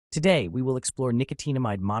Today, we will explore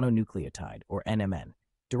nicotinamide mononucleotide, or NMN.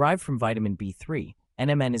 Derived from vitamin B3,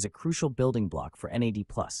 NMN is a crucial building block for NAD+,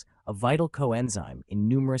 a vital coenzyme in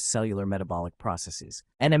numerous cellular metabolic processes.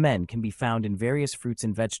 NMN can be found in various fruits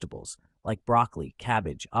and vegetables, like broccoli,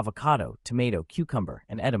 cabbage, avocado, tomato, cucumber,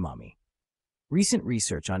 and edamame. Recent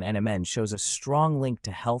research on NMN shows a strong link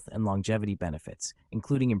to health and longevity benefits,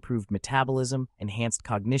 including improved metabolism, enhanced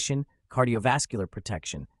cognition, cardiovascular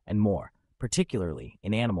protection, and more, particularly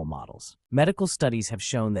in animal models. Medical studies have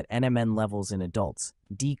shown that NMN levels in adults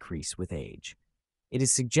decrease with age. It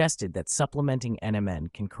is suggested that supplementing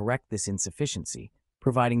NMN can correct this insufficiency,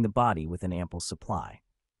 providing the body with an ample supply.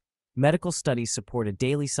 Medical studies support a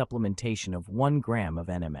daily supplementation of 1 gram of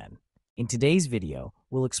NMN. In today's video,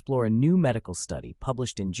 we'll explore a new medical study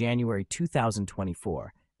published in January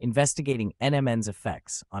 2024 investigating NMN's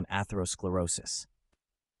effects on atherosclerosis.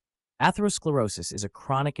 Atherosclerosis is a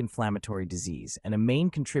chronic inflammatory disease and a main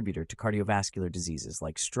contributor to cardiovascular diseases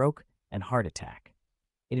like stroke and heart attack.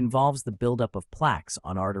 It involves the buildup of plaques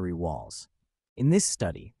on artery walls. In this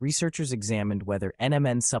study, researchers examined whether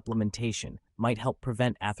NMN supplementation might help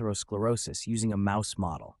prevent atherosclerosis using a mouse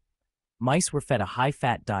model. Mice were fed a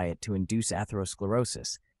high-fat diet to induce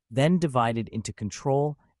atherosclerosis, then divided into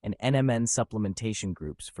control and NMN supplementation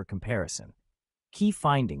groups for comparison. Key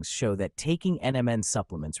findings show that taking NMN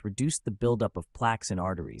supplements reduced the buildup of plaques in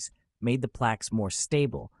arteries, made the plaques more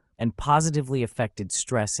stable, and positively affected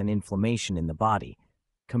stress and inflammation in the body,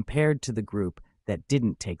 compared to the group that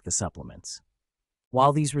didn't take the supplements.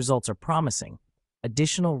 While these results are promising,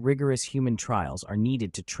 additional rigorous human trials are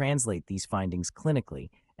needed to translate these findings clinically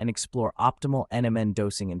and explore optimal NMN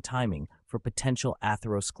dosing and timing for potential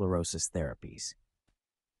atherosclerosis therapies.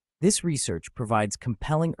 This research provides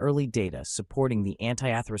compelling early data supporting the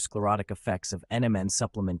anti-atherosclerotic effects of NMN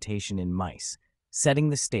supplementation in mice,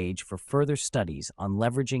 setting the stage for further studies on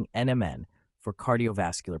leveraging NMN for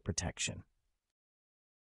cardiovascular protection.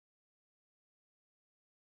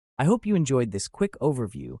 I hope you enjoyed this quick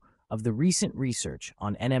overview of the recent research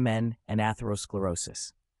on NMN and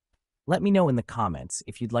atherosclerosis. Let me know in the comments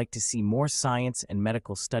if you'd like to see more science and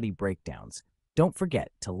medical study breakdowns. Don't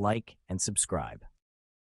forget to like and subscribe.